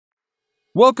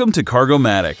Welcome to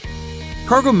Cargomatic.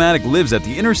 Cargomatic lives at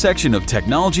the intersection of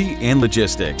technology and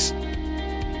logistics.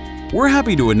 We're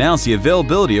happy to announce the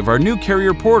availability of our new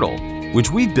carrier portal,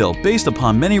 which we've built based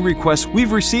upon many requests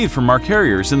we've received from our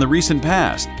carriers in the recent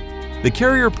past. The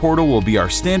carrier portal will be our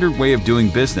standard way of doing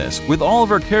business with all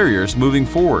of our carriers moving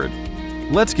forward.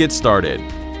 Let's get started.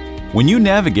 When you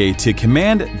navigate to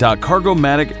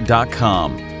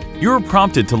command.cargomatic.com, you are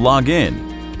prompted to log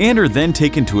in and are then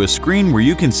taken to a screen where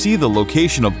you can see the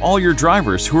location of all your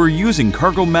drivers who are using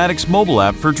Cargomatic's mobile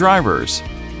app for drivers.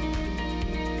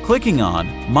 Clicking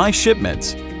on My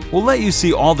Shipments will let you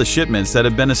see all the shipments that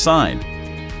have been assigned.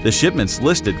 The shipments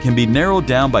listed can be narrowed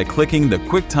down by clicking the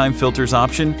QuickTime Filters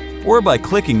option or by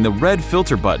clicking the red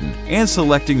filter button and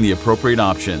selecting the appropriate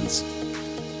options.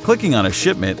 Clicking on a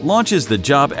shipment launches the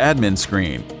Job Admin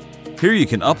screen. Here you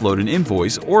can upload an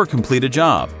invoice or complete a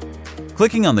job.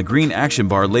 Clicking on the green action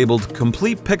bar labeled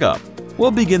Complete Pickup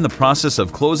will begin the process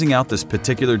of closing out this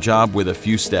particular job with a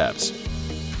few steps.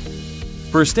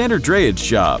 For a standard drayage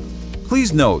job,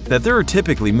 please note that there are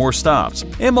typically more stops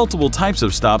and multiple types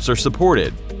of stops are supported.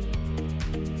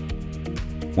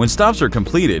 When stops are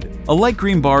completed, a light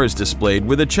green bar is displayed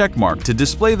with a check mark to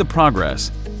display the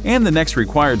progress and the next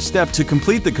required step to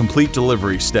complete the complete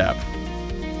delivery step.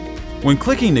 When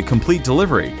clicking to complete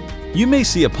delivery, you may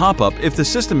see a pop-up if the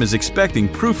system is expecting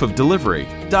proof of delivery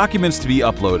documents to be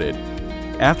uploaded.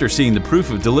 After seeing the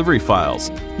proof of delivery files,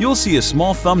 you'll see a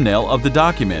small thumbnail of the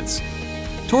documents.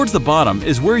 Towards the bottom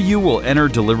is where you will enter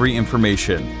delivery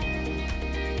information.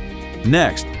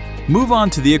 Next, move on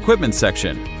to the equipment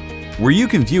section, where you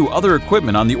can view other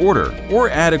equipment on the order or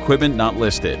add equipment not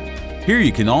listed. Here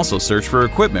you can also search for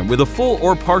equipment with a full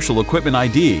or partial equipment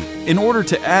ID in order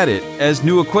to add it as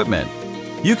new equipment.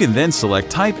 You can then select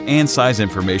type and size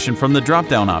information from the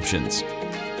drop-down options.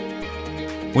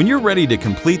 When you're ready to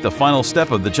complete the final step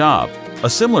of the job, a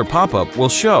similar pop-up will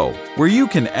show where you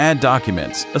can add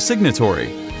documents, a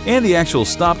signatory, and the actual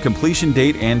stop completion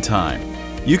date and time.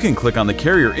 You can click on the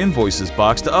Carrier Invoices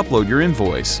box to upload your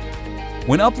invoice.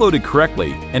 When uploaded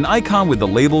correctly, an icon with the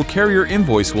label Carrier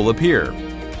Invoice will appear.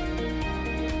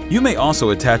 You may also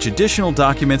attach additional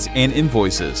documents and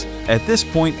invoices at this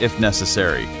point if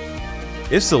necessary.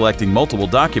 If selecting multiple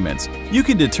documents, you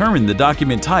can determine the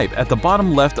document type at the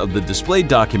bottom left of the displayed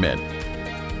document.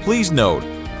 Please note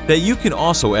that you can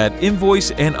also add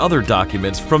invoice and other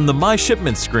documents from the My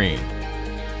Shipments screen.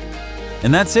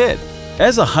 And that's it!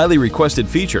 As a highly requested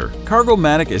feature,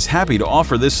 Cargomatic is happy to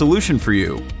offer this solution for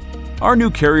you. Our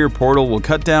new carrier portal will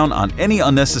cut down on any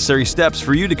unnecessary steps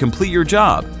for you to complete your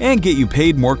job and get you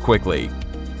paid more quickly.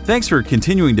 Thanks for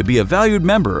continuing to be a valued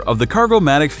member of the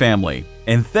Cargomatic family,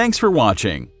 and thanks for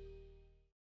watching.